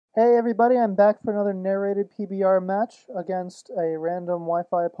Hey everybody, I'm back for another narrated PBR match against a random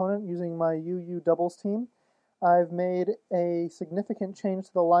Wi-Fi opponent using my UU doubles team. I've made a significant change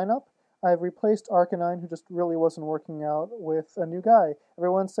to the lineup. I've replaced Arcanine, who just really wasn't working out, with a new guy.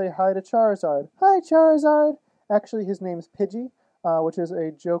 Everyone say hi to Charizard. Hi Charizard! Actually, his name's Pidgey, which is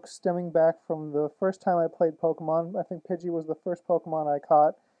a joke stemming back from the first time I played Pokemon. I think Pidgey was the first Pokemon I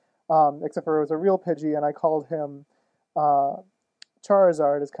caught, except for it was a real Pidgey, and I called him uh,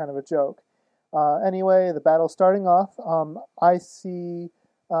 Charizard is kind of a joke. Anyway, the battle's starting off. I see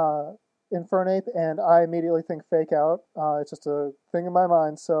uh, Infernape and I immediately think Fake Out. It's just a thing in my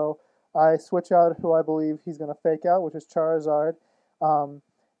mind, so I switch out who I believe he's going to Fake Out, which is Charizard, um,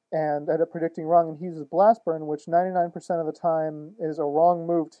 and end up predicting wrong. And he uses Blast Burn, which 99% of the time is a wrong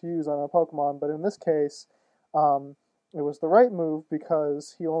move to use on a Pokemon, but in this case, um, it was the right move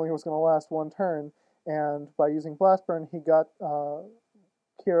because he only was going to last one turn. And by using Blast Burn, he got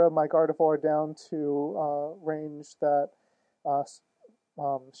Kira, my Gardevoir, down to range that uh,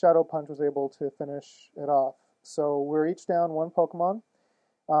 Shadow Punch was able to finish it off. So we're each down one Pokemon.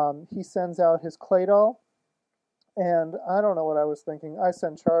 He sends out his Claydol, and I don't know what I was thinking. I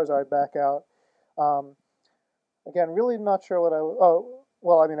send Charizard back out. Um, Again, really not sure what I. Oh,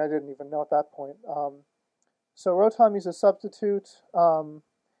 well, I mean, I didn't even know at that point. So Rotom uses Substitute.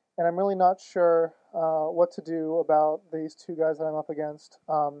 And I'm really not sure what to do about these two guys that I'm up against.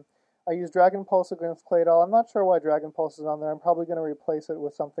 I use Dragon Pulse against Claydol. I'm not sure why Dragon Pulse is on there. I'm probably going to replace it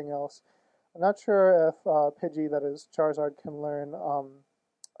with something else. I'm not sure if Pidgey, that is Charizard, can learn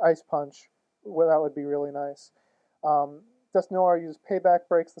Ice Punch. Well, that would be really nice. Dusknoir uses Payback,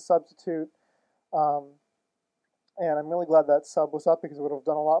 breaks the substitute. Um, and I'm really glad that sub was up because it would have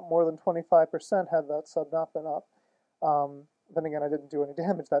done a lot more than 25% had that sub not been up. Then again, I didn't do any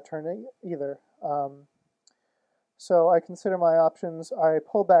damage that turn either. So I consider my options. I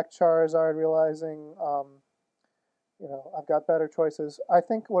pull back Charizard, realizing, I've got better choices. I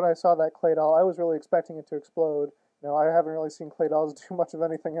think when I saw that Claydol, I was really expecting it to explode. I haven't really seen Claydols do much of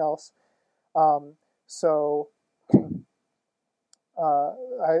anything else. Um, so at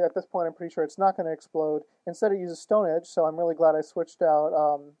this point, I'm pretty sure it's not going to explode. Instead, it uses Stone Edge, so I'm really glad I switched out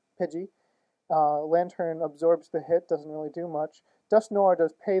Pidgey. Lantern absorbs the hit, doesn't really do much. Dusknoir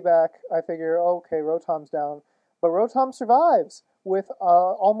does payback. I figure, okay, Rotom's down. But Rotom survives with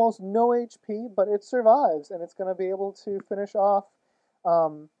almost no HP, but it survives, and it's going to be able to finish off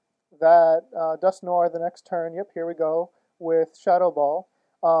um, that Dusknoir the next turn. Yep, here we go with Shadow Ball.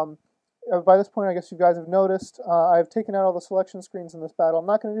 By this point, I guess you guys have noticed, I've taken out all the selection screens in this battle. I'm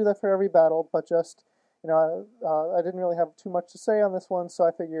not going to do that for every battle, but just, I didn't really have too much to say on this one, so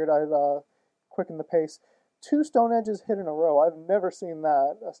I figured I'd quicken the pace. Two Stone Edges hit in a row. I've never seen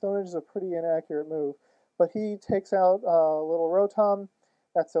that. A Stone Edge is a pretty inaccurate move. But he takes out little Rotom.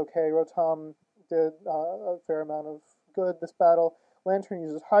 That's okay. Rotom did a fair amount of good this battle. Lantern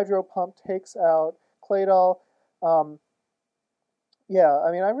uses Hydro Pump, takes out Claydol. Um, yeah,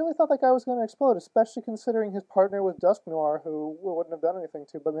 I mean, I really thought that guy was going to explode, especially considering his partner was Dusknoir, who wouldn't have done anything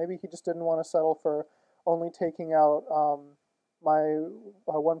to. But maybe he just didn't want to settle for only taking out my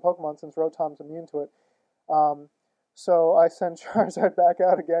one Pokemon since Rotom's immune to it. Um, so I send Charizard back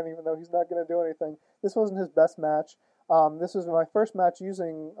out again, even though he's not going to do anything. This wasn't his best match. This was my first match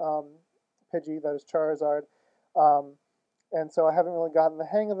using Pidgey, that is Charizard. Um, and so I haven't really gotten the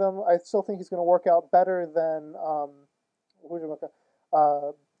hang of him. I still think he's going to work out better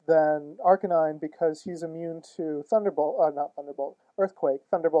uh, than Arcanine because he's immune to Thunderbolt, not Thunderbolt, Earthquake.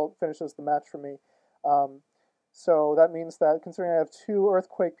 Thunderbolt finishes the match for me. Um, so that means that considering I have two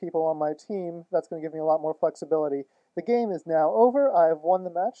Earthquake people on my team, that's going to give me a lot more flexibility. The game is now over. I have won the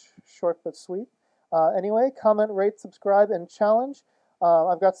match, short but sweet. Anyway, comment, rate, subscribe, and challenge.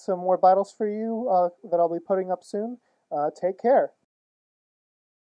 I've got some more battles for you that I'll be putting up soon. Take care.